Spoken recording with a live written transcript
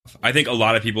I think a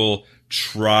lot of people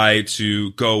try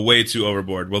to go way too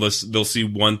overboard. Well, they'll see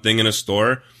one thing in a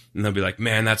store and they'll be like,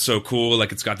 man, that's so cool.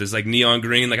 Like, it's got this like neon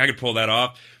green. Like, I could pull that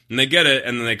off. And they get it,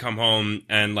 and then they come home,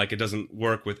 and like it doesn't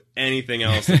work with anything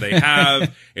else that they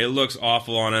have. It looks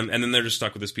awful on them, and then they're just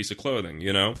stuck with this piece of clothing,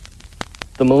 you know?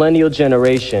 The millennial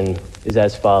generation is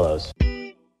as follows.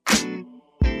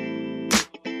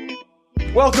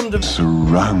 Welcome to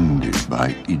Surrounded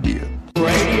by Idiots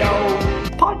Radio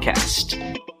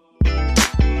Podcast.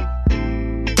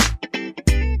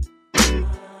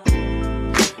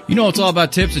 You know, it's all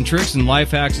about tips and tricks and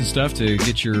life hacks and stuff to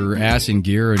get your ass in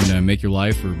gear and make your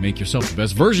life or make yourself the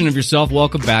best version of yourself.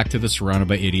 Welcome back to the Surrounded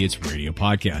by Idiots Radio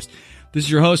Podcast. This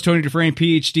is your host, Tony Dufresne,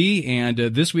 PhD, and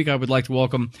this week I would like to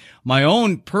welcome my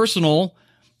own personal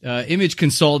image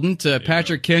consultant,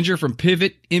 Patrick Kenger from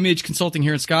Pivot Image Consulting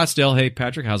here in Scottsdale. Hey,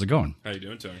 Patrick, how's it going? How you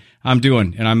doing, Tony? I'm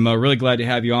doing, and I'm really glad to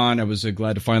have you on. I was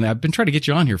glad to finally. I've been trying to get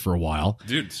you on here for a while,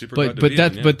 dude. Super glad to be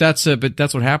on, yeah. But that's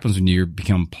what happens when you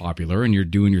become popular and you're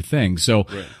doing your thing. So,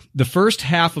 right. The first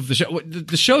half of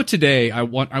the show today, I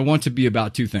want to be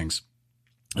about two things.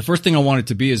 The first thing I want it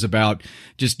to be is about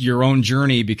just your own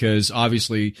journey, because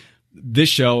obviously this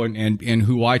show and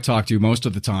who I talk to most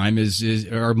of the time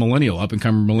are millennial, up and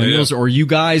coming millennials, or you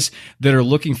guys that are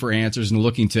looking for answers and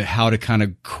looking to how to kind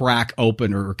of crack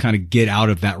open or kind of get out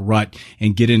of that rut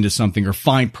and get into something or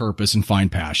find purpose and find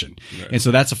passion. Right. And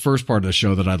so that's the first part of the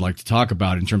show that I'd like to talk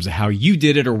about in terms of how you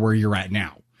did it or where you're at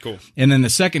now. Cool. And then the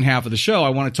second half of the show, I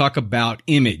want to talk about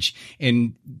image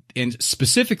and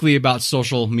specifically about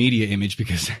social media image,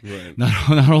 because right.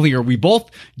 not only are we both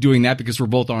doing that because we're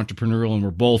both entrepreneurial and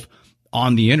we're both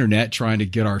on the internet trying to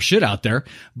get our shit out there,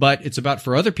 but it's about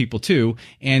for other people too.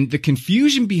 And the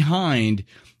confusion behind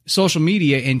social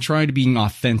media and trying to be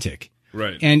authentic,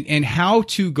 right? And how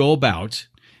to go about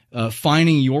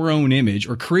finding your own image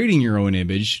or creating your own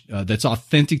image that's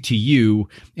authentic to you,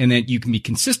 and that you can be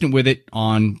consistent with it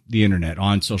on the internet,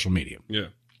 on social media. Yeah.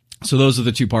 So those are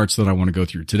the two parts that I want to go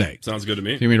through today. Sounds good to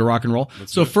me. You want me to rock and roll?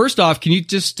 So first off, can you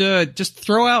just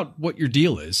throw out what your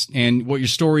deal is and what your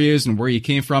story is and where you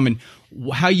came from and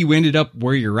how you ended up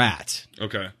where you're at?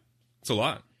 Okay. It's a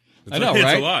lot. I know, right?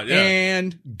 It's a lot, yeah.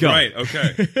 And go. Right,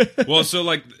 okay. Well, so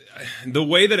like the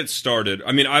way that it started,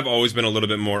 I mean, I've always been a little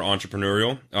bit more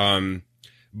entrepreneurial,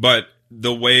 but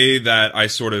the way that I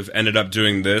sort of ended up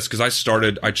doing this, because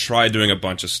I tried doing a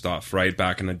bunch of stuff, right,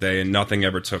 back in the day, and nothing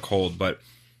ever took hold, but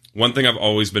one thing I've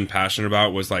always been passionate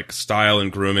about was like style and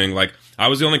grooming. Like I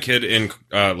was the only kid in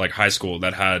like high school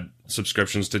that had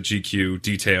subscriptions to GQ,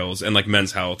 Details, and like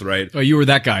Men's Health, right? Oh, you were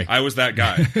that guy. I was that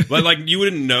guy. But like you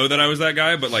wouldn't know that I was that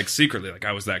guy, but like secretly, like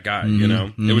I was that guy, you know?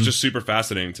 Mm-hmm. It was just super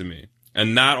fascinating to me.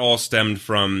 And that all stemmed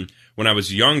from when I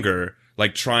was younger,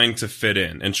 like trying to fit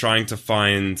in and trying to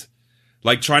find,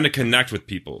 like trying to connect with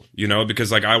people, you know?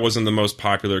 Because like I wasn't the most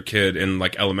popular kid in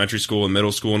like elementary school and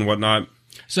middle school and whatnot.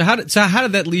 So how did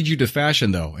that lead you to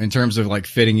fashion though, in terms of like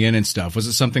fitting in and stuff? Was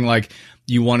it something like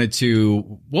you wanted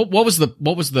to, what was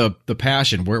the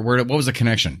passion? Where what was the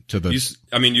connection to the?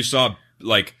 You saw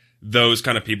like those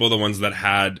kind of people, the ones that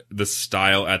had the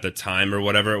style at the time or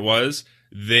whatever it was.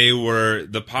 They were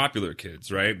the popular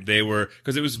kids, right? They were,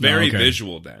 because it was very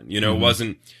visual then, you know,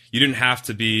 Mm-hmm. You didn't have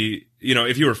to be, you know,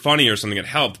 if you were funny or something, it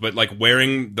helped, but like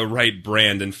wearing the right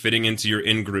brand and fitting into your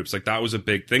in groups, like that was a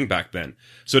big thing back then.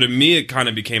 So to me, it kind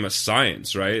of became a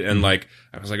science, right? And like,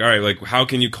 I was like, all right, like how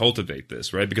can you cultivate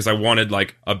this, right? Because I wanted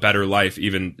like a better life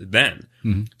even then.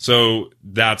 Mm-hmm. So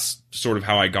that's sort of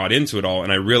how I got into it all.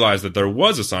 And I realized that there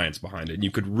was a science behind it and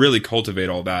you could really cultivate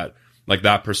all that, like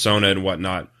that persona and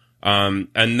whatnot. And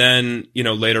then, you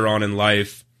know, later on in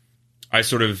life, I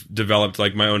sort of developed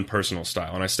like my own personal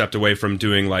style, and I stepped away from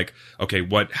doing like, okay,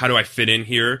 how do I fit in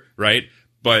here? Right.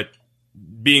 But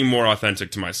being more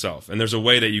authentic to myself. And there's a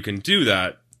way that you can do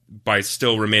that by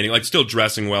still remaining, like still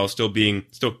dressing well, still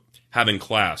having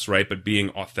class, right? But being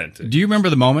authentic. Do you remember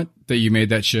the moment that you made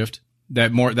that shift?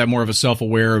 That more of a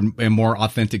self-aware and more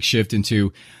authentic shift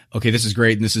into, okay, this is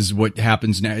great and this is what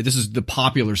happens now. This is the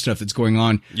popular stuff that's going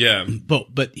on. Yeah.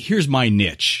 But here's my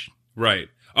niche. Right.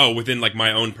 Oh, within like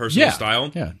my own personal style?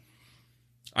 Yeah.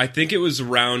 I think it was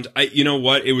around, you know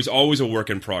what? It was always a work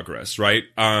in progress, right?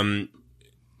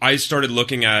 I started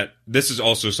looking at, this is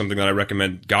also something that I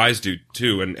recommend guys do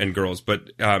too, and girls, but,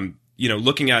 you know,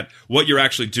 looking at what you're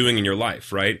actually doing in your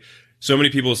life, right? So many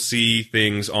people see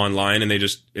things online and they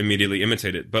just immediately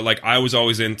imitate it. But like I was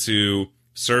always into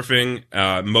surfing,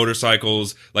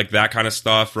 motorcycles, like that kind of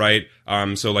stuff, right?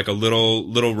 So like a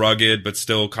little rugged, but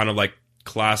still kind of like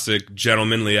classic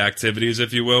gentlemanly activities,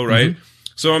 if you will, right? Mm-hmm.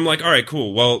 So I'm like, all right,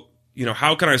 cool. Well, you know,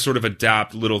 how can I sort of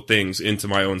adapt little things into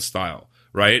my own style,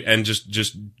 right? And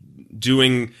just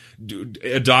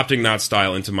adopting that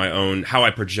style into my own, how I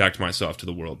project myself to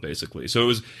the world, basically. So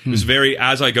it was very,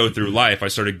 as I go through life, I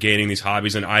started gaining these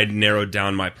hobbies, and I narrowed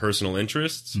down my personal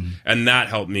interests, and that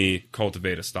helped me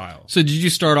cultivate a style. So did you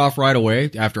start off right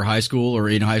away after high school or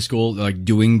in high school, like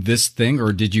doing this thing,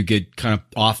 or did you get kind of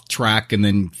off track and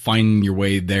then find your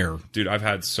way there? Dude, I've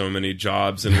had so many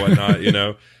jobs and whatnot, you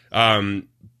know?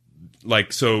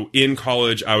 So in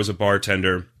college, I was a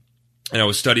bartender. And I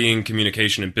was studying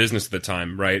communication and business at the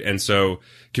time, right? And so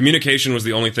communication was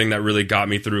the only thing that really got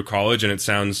me through college, and it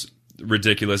sounds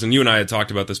ridiculous. And you and I had talked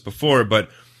about this before, but,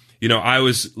 you know, I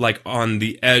was like on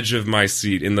the edge of my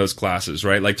seat in those classes,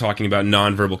 right? Like talking about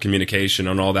nonverbal communication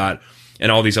and all that. And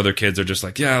all these other kids are just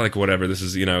like, yeah, like whatever. This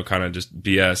is, you know, kind of just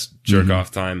BS, jerk off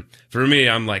time. For me,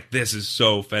 I'm like, this is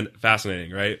so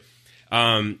fascinating, right?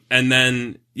 And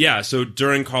then, yeah, so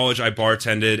during college, I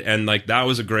bartended, and like that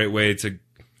was a great way to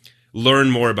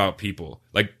learn more about people.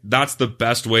 Like that's the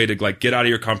best way to like get out of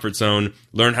your comfort zone,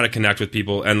 learn how to connect with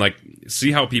people, and like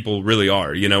see how people really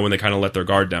are, you know, when they kind of let their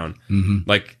guard down.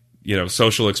 Like, you know,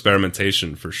 social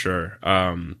experimentation for sure.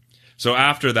 So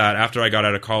after that, after I got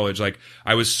out of college, like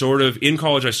I was sort of in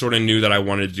college, I sort of knew that I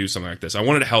wanted to do something like this. I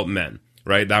wanted to help men,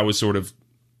 right? That was sort of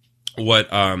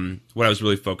what I was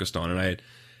really focused on. And I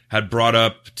had brought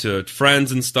up to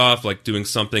friends and stuff, like doing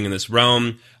something in this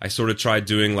realm. I sort of tried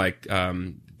doing like,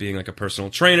 being like a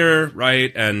personal trainer,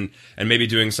 right? And maybe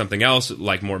doing something else,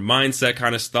 like more mindset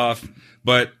kind of stuff.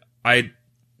 But I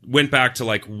went back to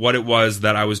like what it was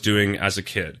that I was doing as a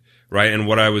kid, right? And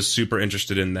what I was super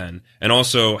interested in then. And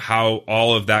also how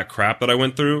all of that crap that I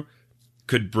went through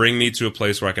could bring me to a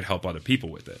place where I could help other people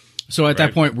with it. So at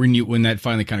that point, when that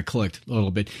finally kind of clicked a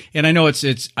little bit, and I know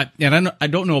I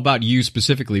don't know about you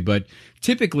specifically, but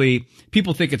typically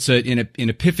people think it's an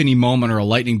epiphany moment or a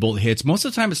lightning bolt hits. Most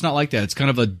of the time, it's not like that. It's kind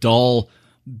of a dull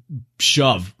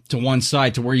shove to one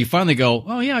side to where you finally go,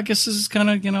 oh yeah, I guess this is kind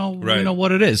of you know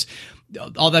what it is.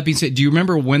 All that being said, do you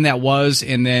remember when that was,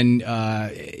 and then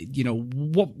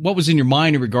what was in your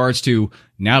mind in regards to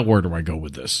now? Where do I go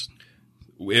with this?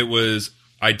 It was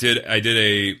I did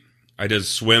a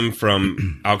swim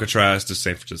from Alcatraz to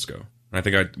San Francisco. And I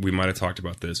think we might have talked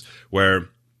about this, where,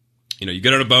 you know, you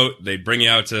get on a boat, they bring you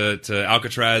out to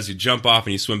Alcatraz, you jump off,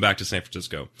 and you swim back to San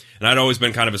Francisco. And I'd always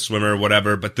been kind of a swimmer,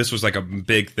 whatever, but this was like a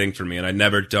big thing for me, and I'd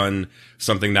never done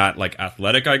something that like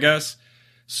athletic, I guess.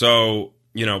 So,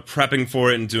 you know, prepping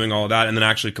for it and doing all of that, and then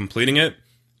actually completing it,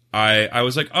 I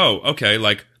was like, oh, okay,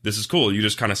 like this is cool. You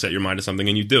just kind of set your mind to something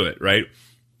and you do it, right?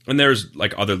 And there's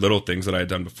like other little things that I had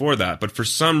done before that. But for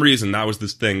some reason, that was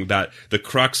this thing that the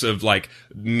crux of like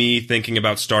me thinking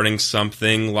about starting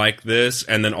something like this,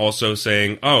 and then also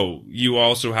saying, oh, you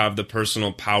also have the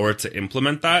personal power to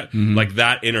implement that. Like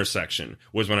that intersection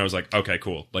was when I was like, okay,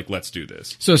 cool. Like, let's do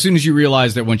this. So as soon as you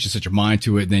realized that once you set your mind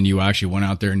to it, then you actually went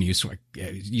out there and you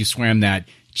swam that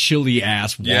chilly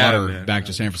ass water back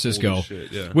to San Francisco,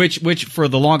 shit, yeah. which for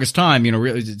the longest time, you know,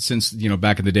 really since, you know,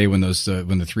 back in the day when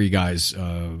when the three guys,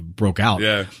 broke out,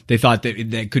 they thought that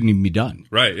couldn't even be done.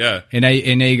 Right. Yeah. And now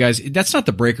you guys, that's not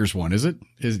the Breakers one, is it?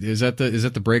 Is that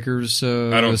the Breakers,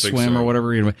 I don't swim think so. or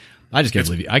whatever? You know, I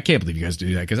can't believe you guys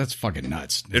do that, because that's fucking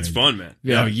nuts. It's fun, man.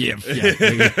 Yeah.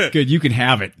 Good. You can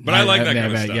have it. But I like that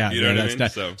kind of stuff. Yeah, you know what I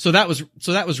mean? So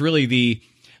that was really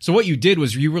so what you did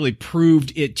was you really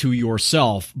proved it to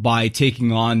yourself by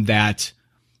taking on that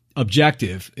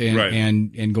objective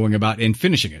and going about and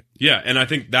finishing it. Yeah. And I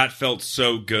think that felt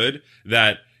so good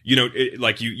that, you know,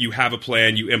 like you have a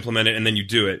plan, you implement it, and then you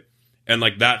do it. And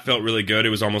like that felt really good. It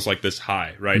was almost like this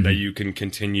high, right? That you can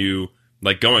continue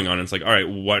like going on. And it's like, all right,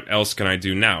 what else can I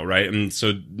do now? Right. And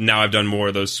so now I've done more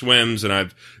of those swims, and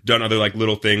I've done other like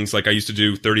little things. Like I used to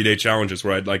do 30-day challenges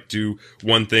where I'd like do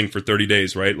one thing for 30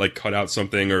 days, right? Like cut out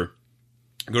something or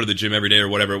go to the gym every day or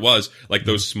whatever it was. Like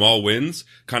those small wins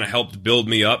kind of helped build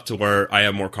me up to where I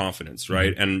have more confidence,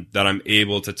 right? And that I'm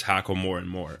able to tackle more and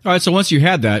more. All right. So once you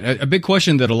had that, a big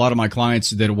question that a lot of my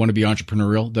clients that want to be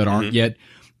entrepreneurial that aren't yet,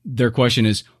 their question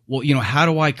is, well, you know, how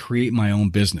do I create my own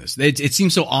business? It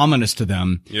seems so ominous to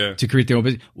them to create their own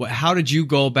business. How did you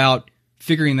go about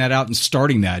figuring that out and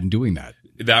starting that and doing that?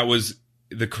 That was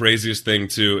the craziest thing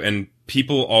too. And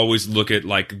people always look at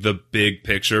like the big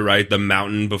picture, right? The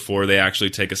mountain before they actually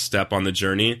take a step on the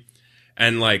journey.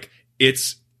 And like, it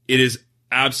is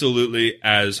absolutely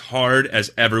as hard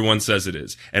as everyone says it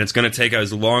is. And it's going to take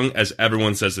as long as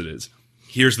everyone says it is.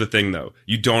 Here's the thing though.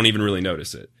 You don't even really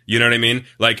notice it. You know what I mean?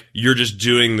 Like you're just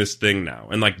doing this thing now,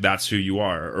 and like that's who you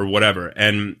are or whatever.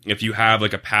 And if you have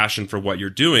like a passion for what you're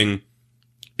doing,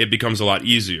 it becomes a lot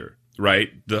easier, right?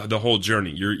 The whole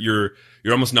journey. You're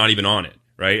almost not even on it,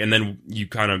 right? And then you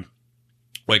kind of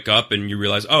wake up and you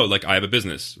realize, oh, like I have a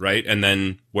business, right? And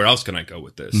then where else can I go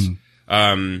with this?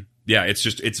 Yeah,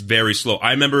 it's very slow.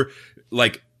 I remember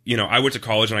like, you know, I went to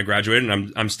college and I graduated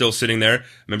and I'm still sitting there. I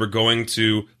remember going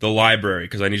to the library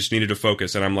because I just needed to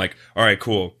focus, and I'm like, all right,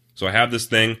 cool. So I have this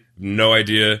thing, no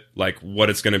idea like what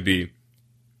it's going to be.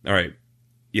 All right.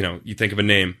 You know, you think of a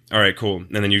name. All right, cool.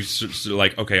 And then you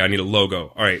like, okay, I need a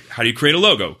logo. All right. How do you create a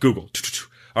logo? Google.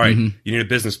 All right. You need a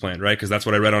business plan, right? Because that's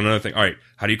what I read on another thing. All right.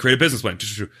 How do you create a business plan?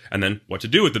 And then what to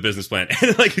do with the business plan.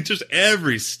 And like just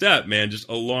every step, man, just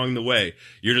along the way,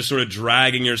 you're just sort of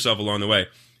dragging yourself along the way.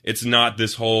 It's not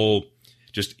this whole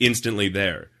just instantly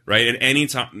there, right? And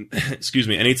anytime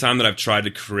that I've tried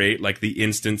to create like the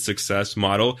instant success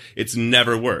model, it's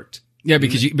never worked. Yeah,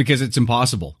 because it's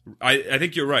impossible. I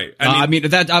think you're right. I mean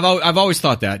that I've always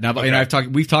thought that. Now, okay.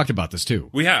 And we've talked about this too.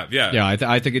 We have, yeah. Yeah,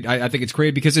 I think it's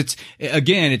great because it's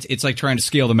like trying to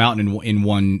scale the mountain in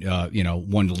one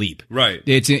one leap. Right.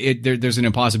 There's an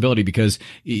impossibility because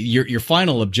your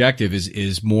final objective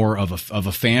is more of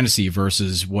a fantasy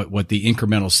versus what the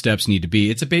incremental steps need to be.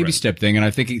 It's a baby step thing, and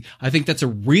I think that's a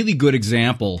really good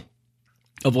example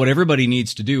of what everybody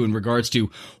needs to do in regards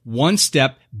to one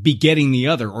step begetting the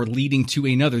other or leading to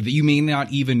another that you may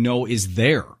not even know is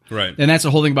there. Right. And that's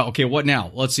the whole thing about, okay, what now?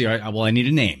 Let's see. I need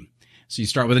a name. So you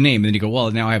start with a name and then you go,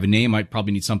 well, now I have a name. I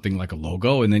probably need something like a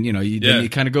logo. And then, then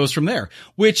it kind of goes from there,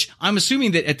 which I'm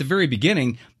assuming that at the very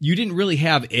beginning, you didn't really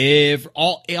have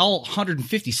all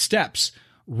 150 steps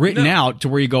written out to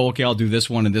where you go, okay, I'll do this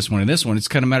one and this one and this one. It's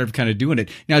kind of a matter of kind of doing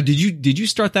it. Now, did you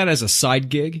start that as a side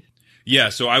gig? Yeah,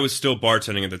 so I was still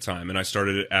bartending at the time, and I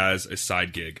started it as a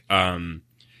side gig.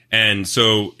 And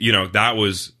so, that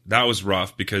was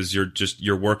rough because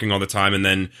you're working all the time, and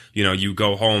then, you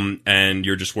go home and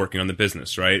you're just working on the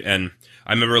business, right? And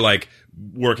I remember like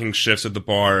working shifts at the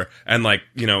bar and like,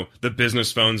 the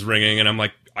business phone's ringing and I'm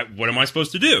like, what am I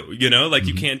supposed to do?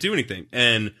 You can't do anything.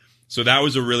 And so that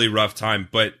was a really rough time,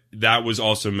 but that was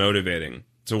also motivating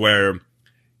to where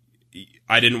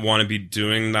I didn't want to be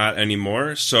doing that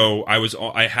anymore. So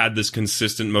I had this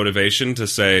consistent motivation to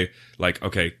say like,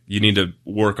 okay, you need to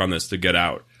work on this to get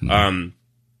out.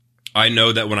 I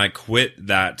know that when I quit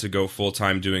that to go full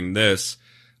time doing this,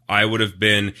 I would have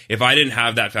been, if I didn't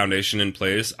have that foundation in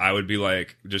place, I would be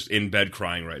like just in bed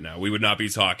crying right now. We would not be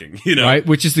talking, Right.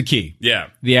 Which is the key. Yeah.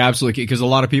 The absolute key. Because a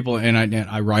lot of people, and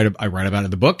I write about it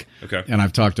in the book. Okay. And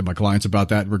I've talked to my clients about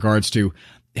that in regards to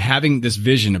having this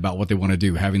vision about what they want to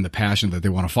do, having the passion that they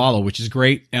want to follow, which is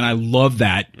great. And I love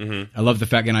that. Mm-hmm. I love the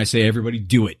fact, and I say, everybody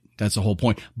do it. That's the whole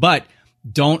point. But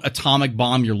don't atomic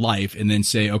bomb your life and then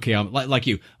say, okay, I'm like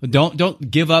you.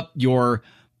 Don't give up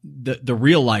the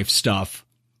real life stuff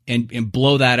and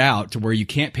blow that out to where you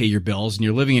can't pay your bills and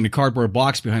you're living in a cardboard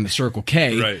box behind the Circle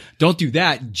K. Right. Don't do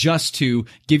that just to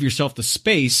give yourself the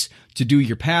space to do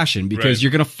your passion, because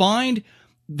you're going to find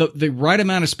the right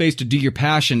amount of space to do your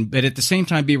passion, but at the same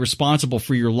time be responsible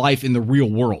for your life in the real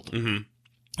world. Mm-hmm.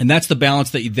 And that's the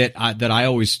balance that I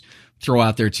always throw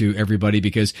out there to everybody,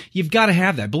 because you've got to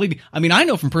have that. Believe me. I mean, I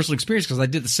know from personal experience because I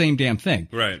did the same damn thing.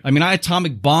 Right. I mean, I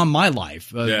atomic bombed my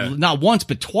life, not once,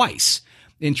 but twice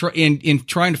in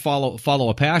trying to follow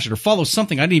a passion or follow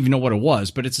something. I didn't even know what it was,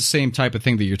 but it's the same type of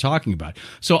thing that you're talking about.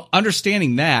 So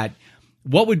understanding that,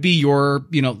 what would be your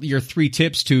 3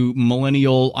 tips to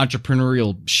millennial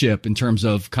entrepreneurship in terms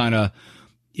of kind of,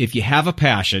 if you have a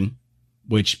passion,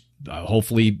 which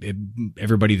hopefully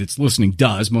everybody that's listening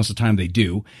does, most of the time they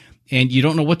do, and you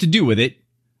don't know what to do with it,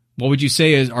 what would you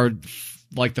say are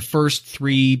like the first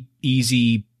 3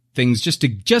 easy things just to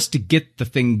get the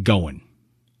thing going?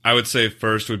 I would say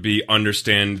first would be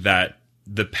understand that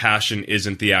the passion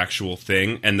isn't the actual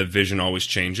thing and the vision always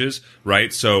changes,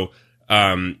 right? So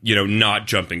not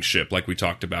jumping ship like we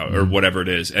talked about or whatever it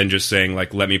is, and just saying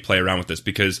like, let me play around with this,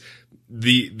 because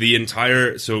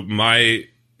so my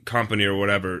company or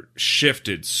whatever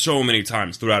shifted so many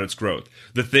times throughout its growth.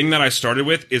 The thing that I started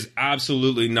with is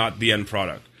absolutely not the end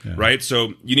product, right?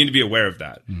 So you need to be aware of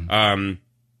that.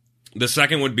 The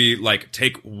second would be like,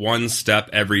 take one step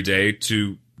every day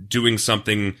to doing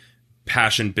something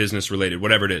passion business related,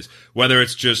 whatever it is, whether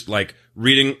it's just like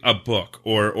reading a book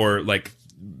or like,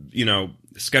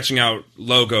 sketching out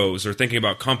logos or thinking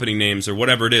about company names or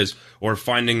whatever it is, or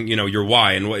finding, your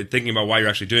why and thinking about why you're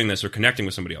actually doing this or connecting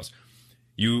with somebody else.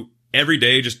 You every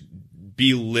day just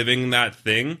be living that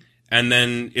thing, and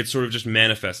then it sort of just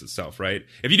manifests itself, right?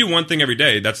 If you do one thing every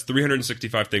day, that's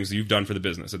 365 things that you've done for the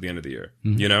business at the end of the year,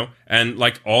 and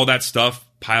like all that stuff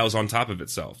piles on top of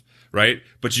itself, right?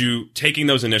 But you taking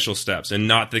those initial steps and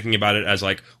not thinking about it as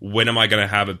like, when am I going to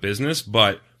have a business?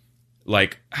 But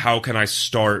like, how can I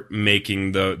start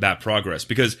making that progress?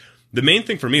 Because the main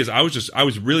thing for me is I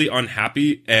was really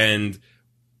unhappy, and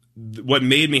what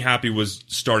made me happy was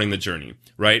starting the journey,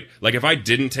 right? Like if I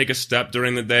didn't take a step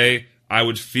during the day, I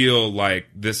would feel like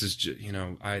this is just,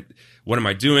 what am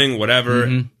I doing?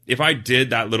 Whatever. If I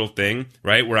did that little thing,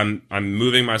 right, where I'm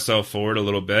moving myself forward a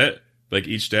little bit, like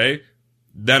each day,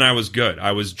 then I was good.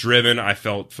 I was driven. I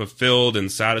felt fulfilled and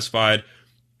satisfied,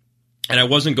 and I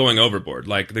wasn't going overboard.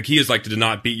 Like the key is like to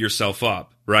not beat yourself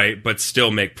up, right, but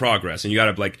still make progress. And you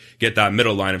got to like get that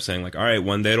middle line of saying like, all right,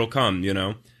 one day it'll come,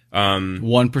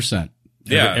 1%.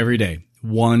 Yeah. Every day.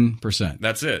 1%.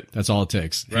 That's it. That's all it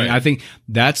takes. Right. And I think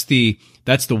that's the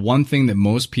one thing that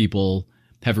most people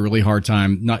have a really hard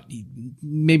time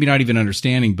maybe not even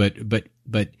understanding, but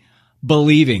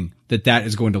believing that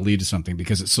is going to lead to something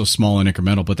because it's so small and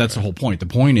incremental. But that's the whole point. The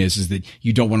point is that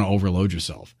you don't want to overload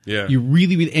yourself. Yeah. You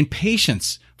really, and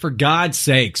patience, for God's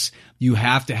sakes, you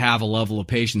have to have a level of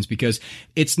patience, because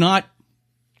it's not,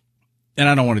 and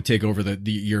I don't want to take over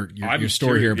your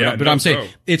story here, but I'm saying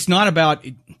it's not about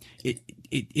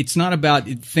it's not about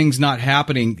things not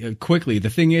happening quickly. The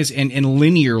thing is, and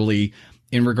linearly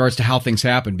in regards to how things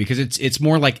happen, because it's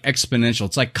more like exponential.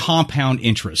 It's like compound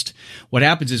interest. What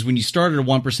happens is when you start at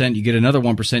 1%, you get another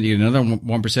 1%, you get another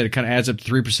 1%. It kind of adds up to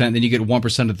 3%. Then you get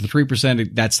 1% of the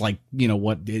 3%. That's like,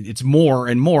 it's more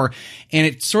and more. And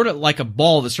it's sort of like a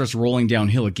ball that starts rolling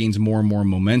downhill. It gains more and more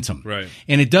momentum. Right.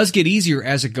 And it does get easier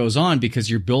as it goes on because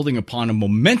you're building upon a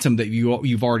momentum that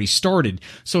you've already started.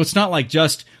 So it's not like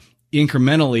just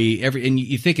incrementally and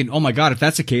you're thinking, oh my God, if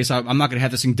that's the case, I'm not going to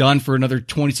have this thing done for another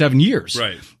 27 years.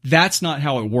 Right. That's not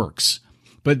how it works.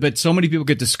 But so many people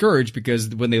get discouraged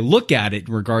because when they look at it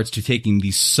in regards to taking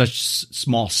these such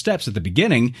small steps at the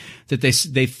beginning, that they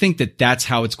think that that's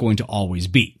how it's going to always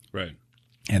be. Right.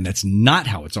 And that's not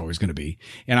how it's always going to be.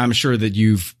 And I'm sure that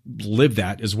you've lived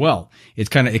that as well. It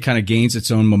kind of gains its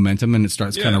own momentum and it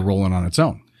starts kind of rolling on its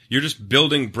own. You're just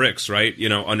building bricks, right?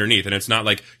 Underneath. And it's not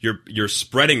like you're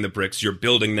spreading the bricks, you're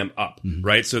building them up,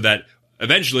 right? So that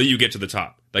eventually you get to the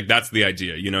top. Like that's the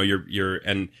idea.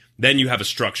 And then you have a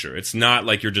structure. It's not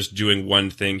like you're just doing one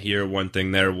thing here, one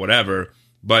thing there, whatever,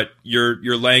 but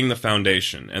you're laying the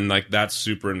foundation. And like that's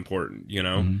super important,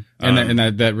 And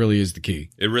that really is the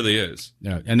key. It really is.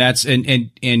 Yeah. And that's,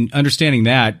 and understanding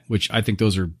that, which I think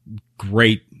those are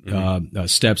great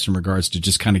steps in regards to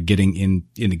just kind of getting in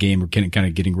the game or kind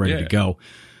of getting ready to go.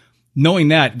 Knowing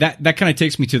that kind of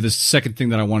takes me to the second thing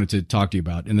that I wanted to talk to you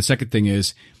about. And the second thing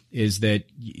is that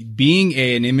being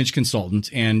an image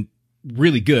consultant, and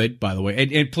really good, by the way,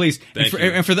 and please, by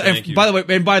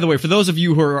the way, for those of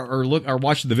you who are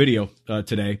watching the video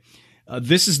today,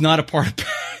 this is not a part of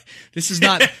this is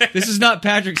not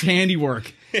Patrick's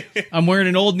handiwork. I'm wearing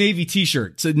an Old Navy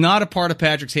t-shirt. It's not a part of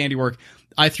Patrick's handiwork.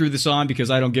 I threw this on because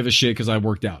I don't give a shit because I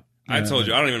worked out. I told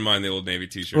you I don't even mind the Old Navy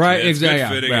t-shirt. Right, man. It's exactly. good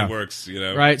fitting, yeah. It works,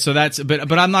 Right, so that's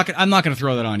but I'm not going to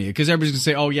throw that on you because everybody's going to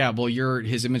say, "Oh yeah, well you're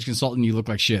his image consultant, you look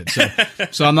like shit."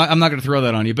 So I'm not going to throw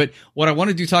that on you. But what I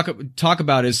want to talk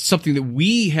about is something that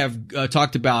we have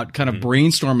talked about, kind of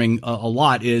brainstorming a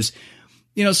lot. Is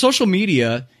social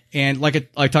media. And like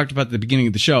I talked about at the beginning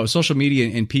of the show, social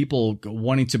media and people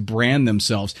wanting to brand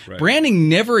themselves. Right. Branding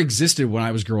never existed when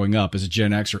I was growing up as a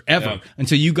Gen Xer ever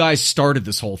until you guys started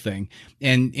this whole thing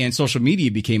and social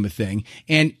media became a thing.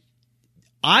 And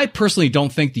I personally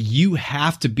don't think that you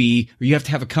have to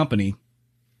have a company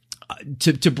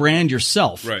to brand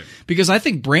yourself. Right. Because I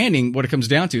think branding, what it comes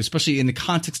down to, especially in the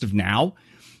context of now,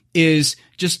 is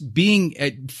just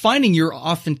finding your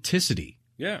authenticity.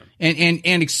 Yeah.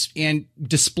 And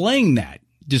displaying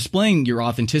your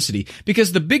authenticity,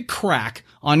 because the big crack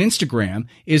on Instagram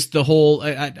is the whole,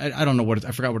 I don't know I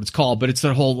forgot what it's called, but it's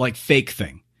the whole like fake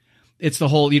thing. It's the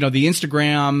whole, the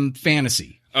Instagram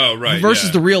fantasy. Oh, right.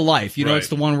 Versus the real life. It's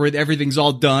the one where everything's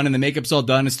all done and the makeup's all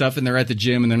done and stuff, and they're at the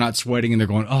gym and they're not sweating and they're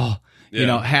going,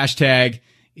 hashtag,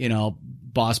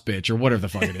 boss bitch or whatever the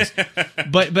fuck it is.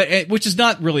 but which is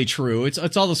not really true.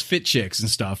 It's all those fit chicks and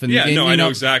stuff. And I know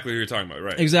exactly what you're talking about.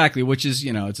 Right. Exactly. Which is,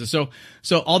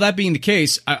 so all that being the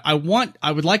case, I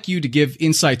would like you to give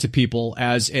insight to people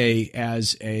as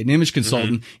an image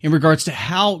consultant in regards to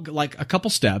how, like a couple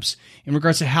steps in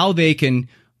regards to how they can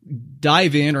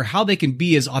dive in or how they can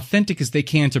be as authentic as they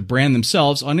can to brand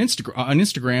themselves on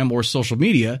Instagram or social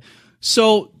media.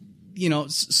 So,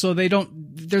 so they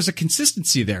there's a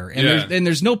consistency there, and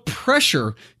there's no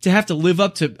pressure to have to live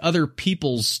up to other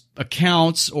people's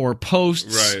accounts or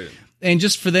posts, right? And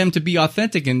just for them to be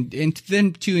authentic and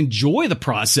then to enjoy the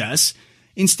process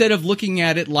instead of looking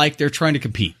at it like they're trying to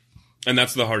compete. And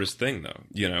that's the hardest thing, though,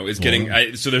 you know, is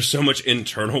getting, so there's so much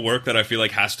internal work that I feel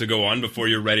like has to go on before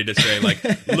you're ready to say, like,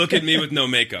 look at me with no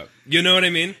makeup. You know what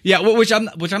I mean? Yeah, which I'm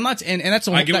not, and that's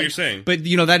a whole, I get what you're saying. But,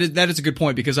 you know, that is a good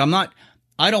point, because I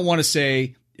don't want to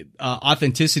say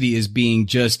authenticity is being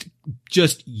just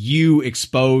you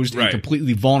exposed and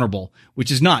completely vulnerable,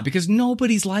 which is not, because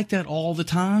nobody's like that all the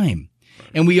time.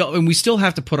 And we still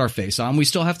have to put our face on. We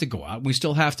still have to go out. We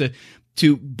still have to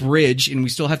bridge, and we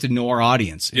still have to know our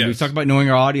audience. And we talk about knowing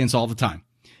our audience all the time,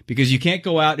 because you can't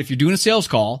go out, if you're doing a sales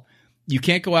call, you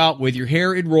can't go out with your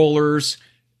hair in rollers.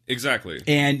 Exactly.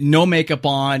 And no makeup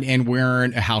on and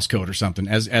wearing a house coat or something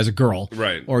as a girl.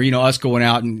 Right. Or, you know, us going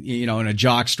out and, you know, in a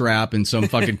jock strap and some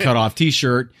fucking cut off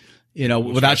t-shirt, you know,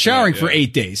 without showering for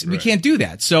 8 days. We can't do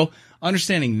that. So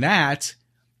understanding that,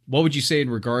 what would you say in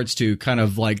regards to kind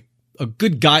of like a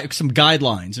good some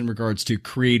guidelines in regards to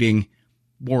creating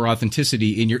more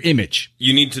authenticity in your image?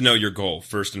 You need to know your goal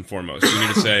first and foremost. You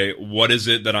need to say, what is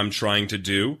it that I'm trying to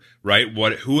do, right?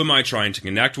 Who am I trying to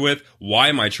connect with? Why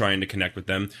am I trying to connect with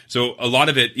them? So a lot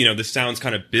of it, you know, this sounds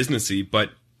kind of businessy,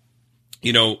 but,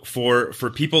 you know, for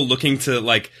people looking to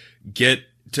like get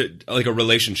to like a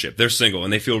relationship, they're single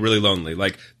and they feel really lonely.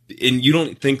 Like, and you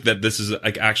don't think that this is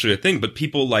like actually a thing, but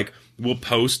people like will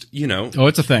post, you know. Oh,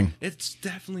 it's a thing. It's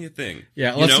definitely a thing.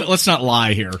 Yeah. Let's not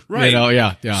lie here. Right. You know,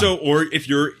 yeah. So, or if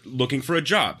you're looking for a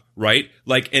job, right?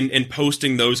 Like, and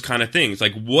posting those kind of things,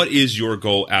 like what is your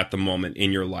goal at the moment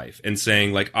in your life, and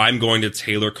saying like, I'm going to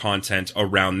tailor content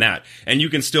around that. And you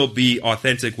can still be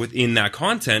authentic within that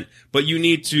content, but you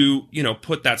need to, you know,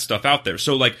 put that stuff out there.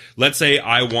 So like, let's say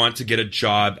I want to get a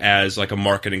job as like a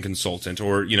marketing consultant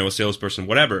or, you know, a salesperson,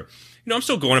 whatever. You know, I'm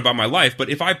still going about my life, but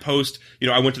if I post, you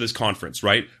know, I went to this conference,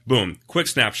 right? Boom, quick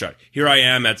snapshot. Here I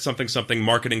am at something,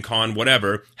 marketing con,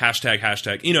 whatever,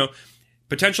 hashtag, you know,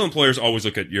 potential employers always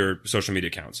look at your social media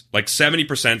accounts. Like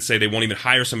 70% say they won't even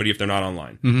hire somebody if they're not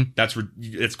online. Mm-hmm.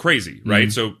 It's crazy, right?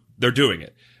 Mm-hmm. So they're doing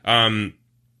it.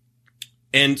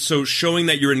 And so showing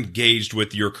that you're engaged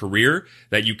with your career,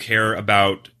 that you care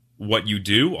about what you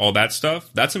do, all that stuff,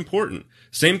 that's important.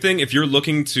 Same thing if you're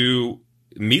looking to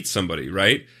meet somebody,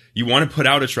 right? You want to put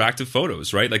out attractive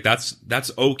photos, right? Like that's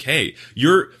okay.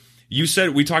 You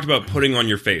said, we talked about putting on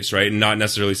your face, right? And not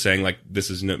necessarily saying like, this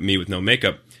is me with no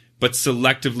makeup, but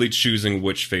selectively choosing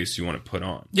which face you want to put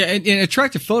on. Yeah. And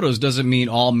attractive photos doesn't mean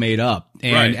all made up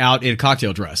and out in a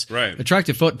cocktail dress. Right.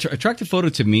 Attractive photo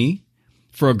to me,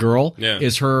 for a girl,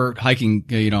 is her hiking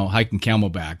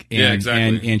camelback. And, yeah,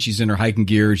 exactly. And she's in her hiking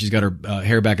gear. She's got her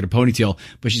hair back in a ponytail,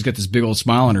 but she's got this big old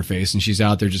smile on her face, and she's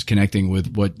out there just connecting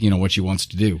with what she wants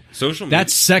to do. Social media.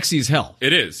 That's sexy as hell.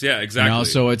 It is. Yeah, exactly. You know,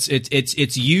 so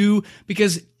it's you,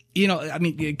 because, you know, I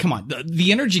mean, come on,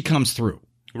 the energy comes through.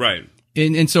 Right.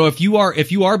 And so if you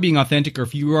are being authentic, or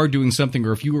if you are doing something,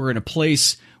 or if you are in a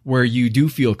place where you do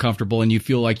feel comfortable and you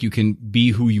feel like you can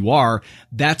be who you are,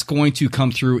 that's going to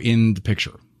come through in the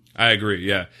picture. I agree.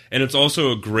 Yeah. And it's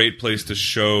also a great place to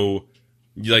show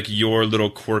like your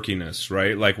little quirkiness,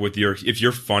 right? Like if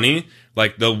you're funny,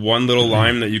 like the one little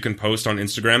line that you can post on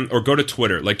Instagram, or go to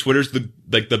Twitter. Like Twitter's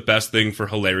the best thing for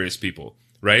hilarious people,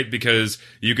 right? Because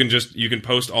you can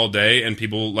post all day, and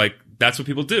people like, that's what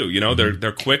people do. You know,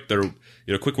 they're quick, they're,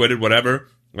 you know, quick-witted, whatever.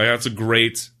 Like that's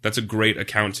a great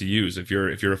account to use if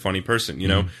you're a funny person, you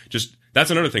know. Just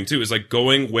that's another thing too, is like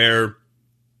going where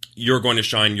you're going to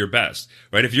shine your best,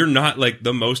 right? If you're not like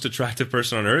the most attractive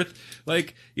person on earth,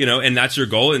 like, you know, and that's your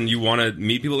goal, and you want to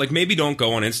meet people, like maybe don't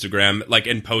go on Instagram like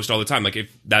and post all the time. Like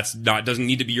if that's doesn't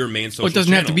need to be your main social. Well, it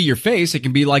doesn't have to be your face. It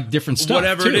can be like different stuff.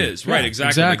 Whatever too. it is, right?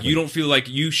 Exactly. Like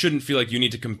you shouldn't feel like you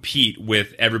need to compete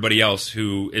with everybody else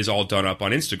who is all done up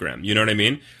on Instagram. You know what I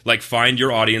mean? Like find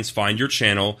your audience, find your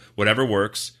channel, whatever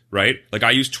works. Right? Like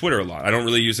I use Twitter a lot. I don't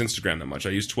really use Instagram that much. I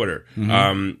use Twitter.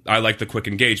 I like the quick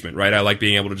engagement, right? I like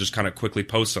being able to just kind of quickly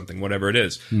post something, whatever it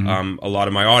is. A lot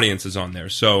of my audience is on there.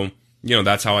 So, you know,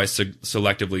 that's how I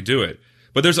selectively do it.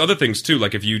 But there's other things too.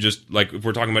 Like if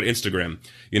we're talking about Instagram,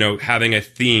 you know, having a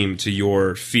theme to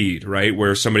your feed, right?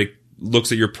 Where somebody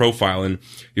looks at your profile and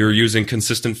you're using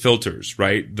consistent filters,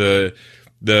 right? You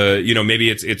know, maybe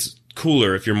it's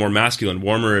cooler if you're more masculine,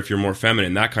 warmer if you're more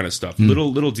feminine, that kind of stuff.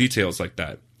 Little details like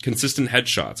that. Consistent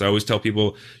headshots. I always tell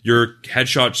people your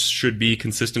headshots should be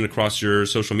consistent across your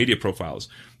social media profiles,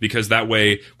 because that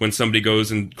way when somebody goes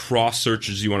and cross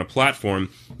searches you on a platform,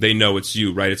 they know it's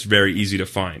you, right? It's very easy to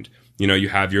find. You know, you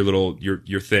have your little,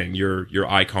 your thing, your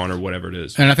icon or whatever it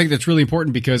is. And I think that's really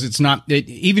important, because it's not,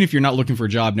 even if you're not looking for a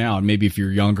job now, and maybe if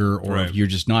you're younger, or if you're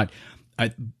just not,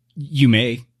 you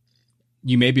may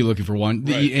be looking for one,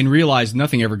 and realize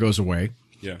nothing ever goes away.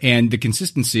 Yeah. And the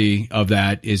consistency of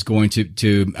that is going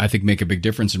to, I think, make a big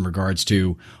difference in regards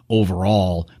to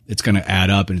overall, it's going to add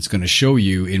up and it's going to show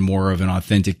you in more of an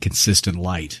authentic, consistent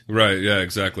light. Right. Yeah,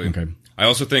 exactly. Okay. I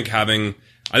also think I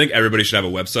think everybody should have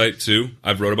a website too.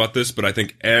 I've wrote about this, but I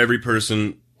think every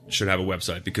person should have a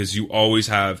website because you always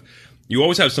have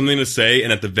something to say,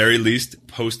 and at the very least,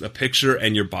 post a picture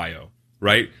and your bio,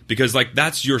 right? Because like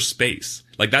that's your space.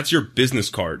 Like that's your business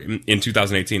card in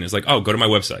 2018. It's like, oh, go to my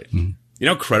website. Mm-hmm. You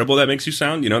know how credible that makes you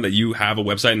sound? You know, that you have a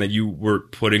website and that you were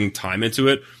putting time into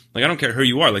it. Like, I don't care who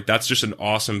you are. Like, that's just an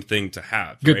awesome thing to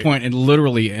have. Good right? point. And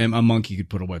literally, a monkey could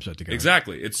put a website together.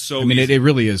 Exactly. It's so I mean, easy. it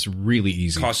really is really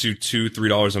easy. It costs you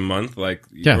 $2-3 a month, like,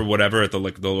 or whatever at the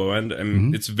low end.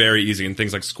 And it's very easy. And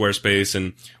things like Squarespace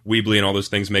and Weebly and all those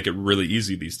things make it really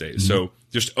easy these days. So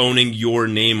just owning your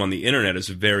name on the internet is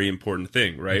a very important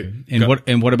thing, right? Okay.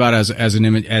 And what about as an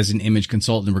image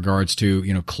consultant in regards to,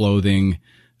 you know, clothing,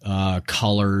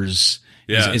 colors?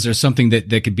 Yeah. Is there something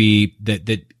that could be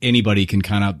that anybody can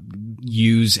kind of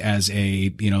use as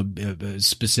a, you know, a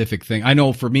specific thing? I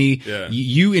know for me,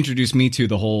 you introduced me to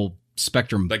the whole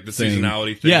spectrum, like the thing.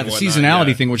 Seasonality thing. Yeah, the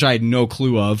seasonality thing, which I had no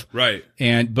clue of. Right.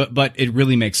 But it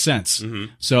really makes sense.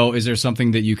 So is there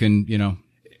something that you can, you know?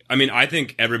 I mean, I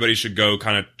think everybody should go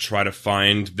kind of try to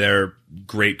find their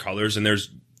great colors, and there's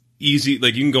easy,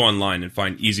 like you can go online and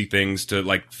find easy things to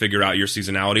like figure out your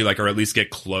seasonality, like, or at least get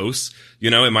close.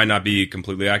 You know, it might not be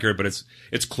completely accurate, but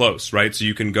it's close, right? So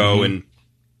you can go and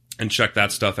check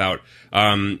that stuff out.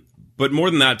 But more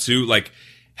than that too, like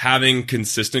having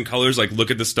consistent colors, like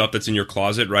look at the stuff that's in your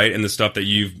closet, right? And the stuff that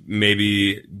you've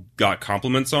maybe got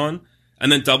compliments on,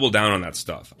 and then double down on that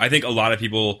stuff. I think a lot of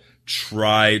people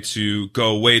try to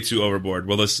go way too overboard.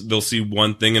 Well, they'll see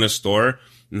one thing in a store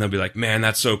and they'll be like, man,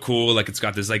 that's so cool. Like it's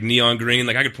got this like neon green,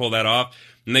 like I could pull that off.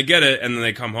 And they get it, and then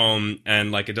they come home,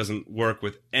 and like it doesn't work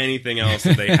with anything else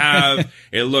that they have.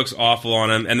 It looks awful on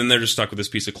them, and then they're just stuck with this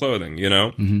piece of clothing, you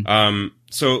know?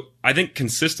 So I think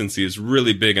consistency is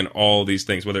really big in all these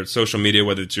things, whether it's social media,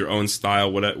 whether it's your own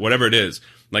style, whatever it is.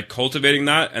 Like cultivating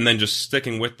that, and then just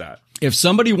sticking with that. If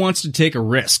somebody wants to take a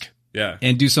risk,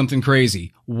 and do something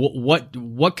crazy,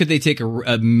 what could they take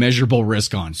a measurable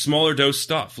risk on? Smaller dose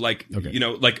stuff, like you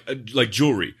know, like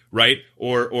jewelry, right,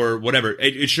 or whatever.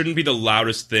 It shouldn't be the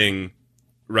loudest thing,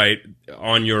 right,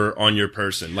 on your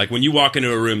person. Like when you walk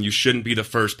into a room, you shouldn't be the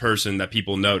first person that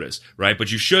people notice, right?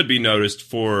 But you should be noticed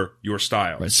for your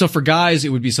style. Right. So for guys, it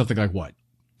would be something like what?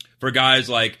 For guys,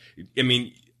 like, I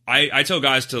mean, I tell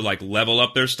guys to like level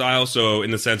up their style. So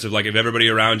in the sense of like, if everybody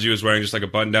around you is wearing just like a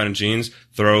button down and jeans,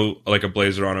 throw like a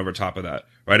blazer on over top of that,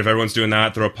 right? If everyone's doing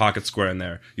that, throw a pocket square in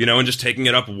there, you know, and just taking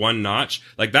it up one notch.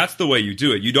 Like that's the way you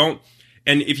do it. You don't,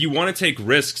 and if you want to take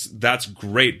risks, that's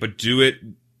great, but do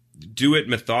it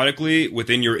methodically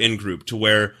within your in-group to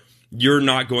where you're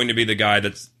not going to be the guy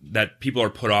that people are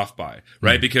put off by,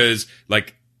 right? Because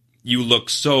like you look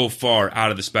so far out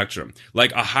of the spectrum,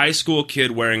 like a high school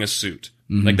kid wearing a suit.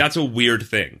 Like that's a weird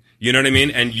thing. You know what I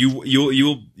mean? And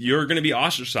you're going to be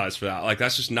ostracized for that. Like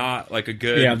that's just not like a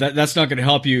good. Yeah, that's not going to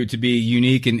help you to be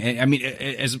unique. And I mean,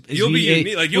 as you'll be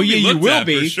unique. Like you'll be looked at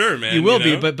for sure, man. You will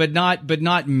be, but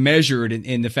not measured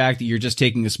in the fact that you're just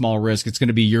taking a small risk. It's going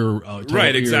to be your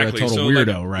right, exactly. You're a total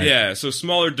weirdo, right? Yeah. So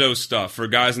smaller dose stuff for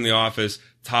guys in the office.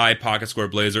 Tie, pocket square,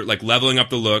 blazer, like leveling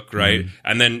up the look, right?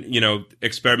 And then, you know,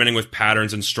 experimenting with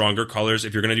patterns and stronger colors.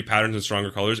 If you're going to do patterns and stronger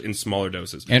colors in smaller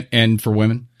doses. And for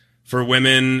women? For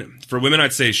women,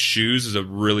 I'd say shoes is a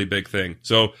really big thing.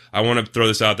 So I want to throw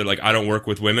this out there. Like, I don't work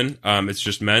with women. It's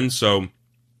just men. So,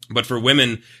 but for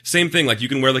women, same thing. Like, you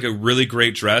can wear like a really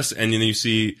great dress and then you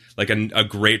see like a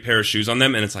great pair of shoes on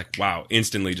them and it's like, wow,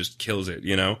 instantly just kills it,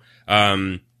 you know?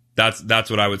 That's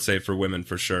what I would say for women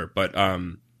for sure. But,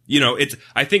 you know,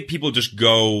 I think people just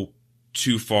go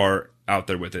too far out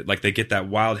there with it. Like they get that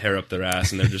wild hair up their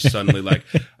ass and they're just suddenly like,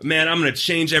 man, I'm going to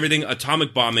change everything,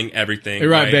 atomic bombing everything.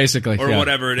 Right, basically. Or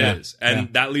whatever it is.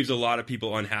 And that leaves a lot of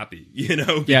people unhappy, you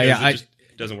know? It just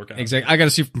doesn't work out. Exactly. I got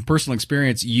to see from personal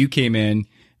experience, you came in,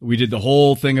 we did the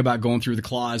whole thing about going through the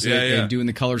closet and doing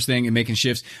the colors thing and making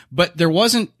shifts, but there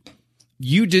wasn't,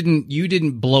 you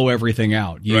didn't blow everything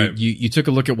out. You took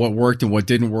a look at what worked and what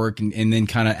didn't work and then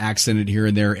kind of accented here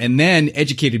and there and then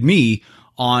educated me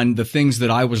on the things that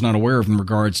I was not aware of in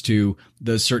regards to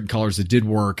the certain colors that did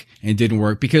work and didn't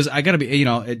work because I gotta be, you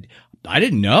know, I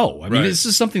didn't know. I mean, this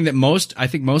is something that I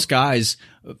think most guys,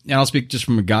 and I'll speak just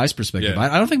from a guy's perspective.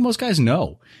 I don't think most guys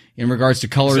know in regards to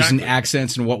colors and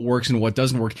accents and what works and what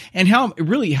doesn't work and how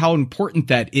important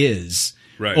that is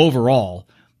overall.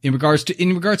 In regards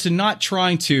to not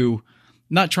trying to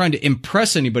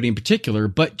impress anybody in particular,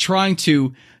 but trying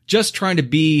to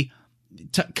be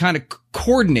kind of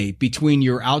coordinate between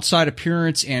your outside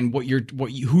appearance and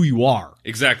who you are.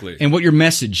 Exactly. And what your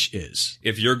message is.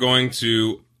 If you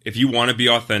want to be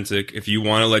authentic, if you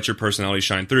want to let your personality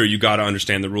shine through, you got to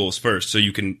understand the rules first so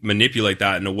you can manipulate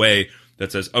that in a way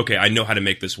that says, okay, I know how to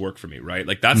make this work for me, right?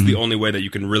 Like that's the only way that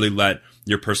you can really let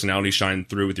your personality shine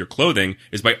through with your clothing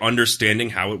is by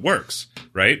understanding how it works,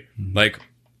 right? Like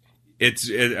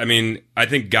I mean, I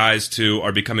think guys too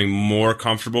are becoming more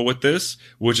comfortable with this,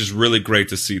 which is really great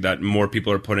to see that more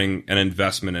people are putting an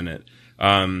investment in it.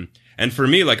 And for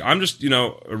me, like I'm just,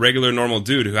 a regular normal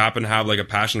dude who happened to have like a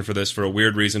passion for this for a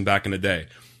weird reason back in the day.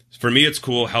 For me, it's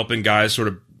cool helping guys sort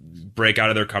of break out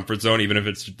of their comfort zone, even if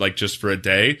it's like just for a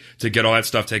day, to get all that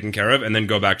stuff taken care of and then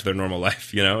go back to their normal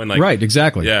life, and like right,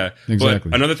 exactly. Yeah.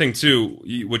 Exactly. But another thing too,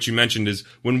 what you mentioned is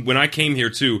when I came here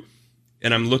too,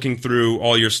 and I'm looking through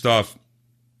all your stuff,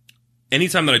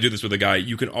 anytime that I do this with a guy,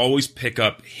 you can always pick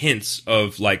up hints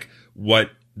of like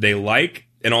what they like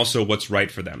and also what's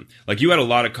right for them. Like you had a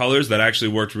lot of colors that actually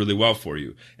worked really well for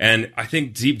you. And I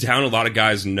think deep down, a lot of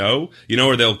guys know,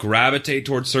 or they'll gravitate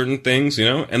towards certain things,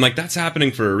 and like that's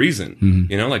happening for a reason,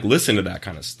 like listen to that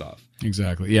kind of stuff.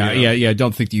 Exactly. Yeah. Yeah. I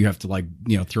don't think that you have to like,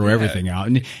 throw everything out.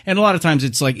 And a lot of times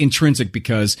it's like intrinsic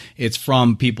because it's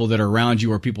from people that are around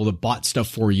you or people that bought stuff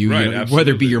for you, right,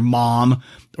 whether it be your mom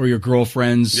or your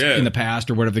girlfriends in the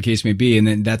past or whatever the case may be. And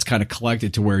then that's kind of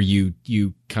collected to where you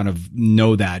kind of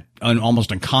know that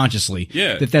almost unconsciously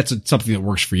that's something that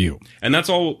works for you. And that's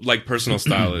all like personal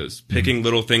style is picking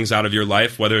little things out of your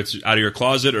life, whether it's out of your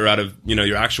closet or out of,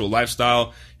 your actual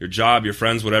lifestyle, your job, your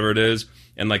friends, whatever it is.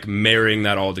 And like marrying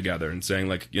that all together and saying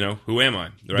like, who am I?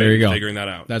 Right? There you go. Figuring that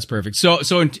out. That's perfect. So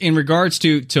in regards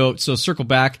to circle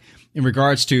back in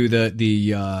regards to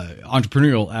the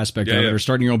entrepreneurial aspect of it or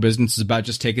starting your own business is about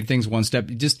just taking things one step.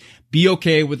 Just be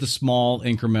okay with the small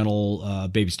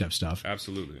incremental baby step stuff.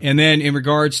 Absolutely. And then in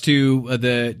regards to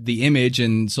the image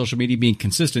and social media being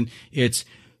consistent, it's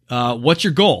what's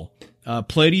your goal?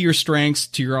 Play to your strengths,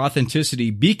 to your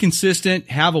authenticity. Be consistent.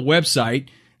 Have a website.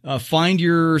 Find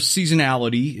your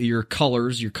seasonality, your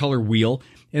colors, your color wheel,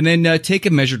 and then take a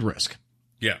measured risk.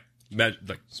 Yeah, like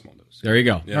small dose. There you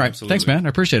go. Yeah, all right, absolutely. Thanks, man. I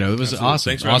appreciate it. It was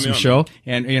awesome. Thanks for having awesome me on, show,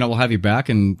 man. and we'll have you back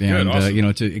and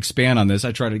awesome. to expand on this.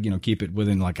 I try to keep it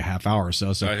within like a half hour or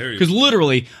so. So I hear you. because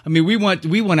literally, I mean, we went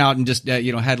out and just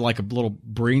had like a little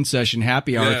brain session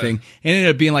happy hour thing, and it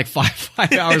ended up being like five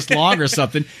hours long or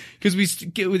something. Because one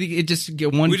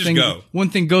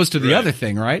thing goes to the other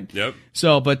thing, right? Yep.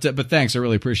 So, but thanks, I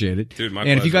really appreciate it, dude. My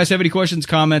pleasure. If you guys have any questions,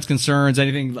 comments, concerns,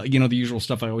 anything, the usual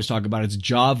stuff I always talk about, it's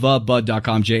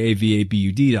javabud.com,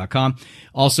 JAVABUD.com.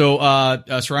 Also,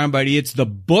 Surrounded by Idiots, the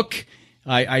book.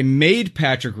 I made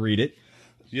Patrick read it.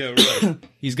 Yeah, right.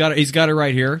 He's got it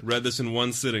right here. Read this in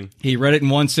one sitting. He read it in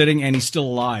one sitting, and he's still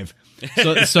alive.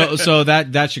 So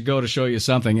that should go to show you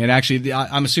something. And actually,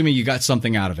 I'm assuming you got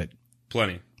something out of it.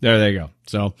 Plenty. There you go.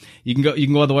 So you can go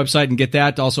on the website and get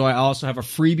that. Also, I also have a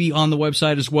freebie on the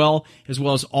website as well as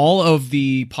all of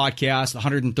the podcasts, the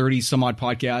 130 some odd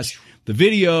podcasts, the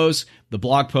videos, the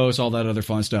blog posts, all that other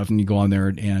fun stuff. And you go on there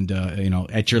and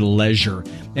at your leisure.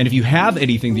 And if you have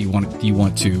anything that you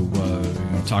want to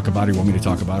talk about or you want me to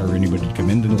talk about or anybody to come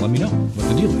in, then let me know what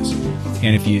the deal is.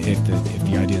 And if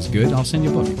the idea is good, I'll send you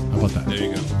a book. How about that? There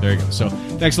you go. There you go. So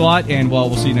thanks a lot, and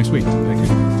we'll see you next week. Thank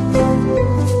you.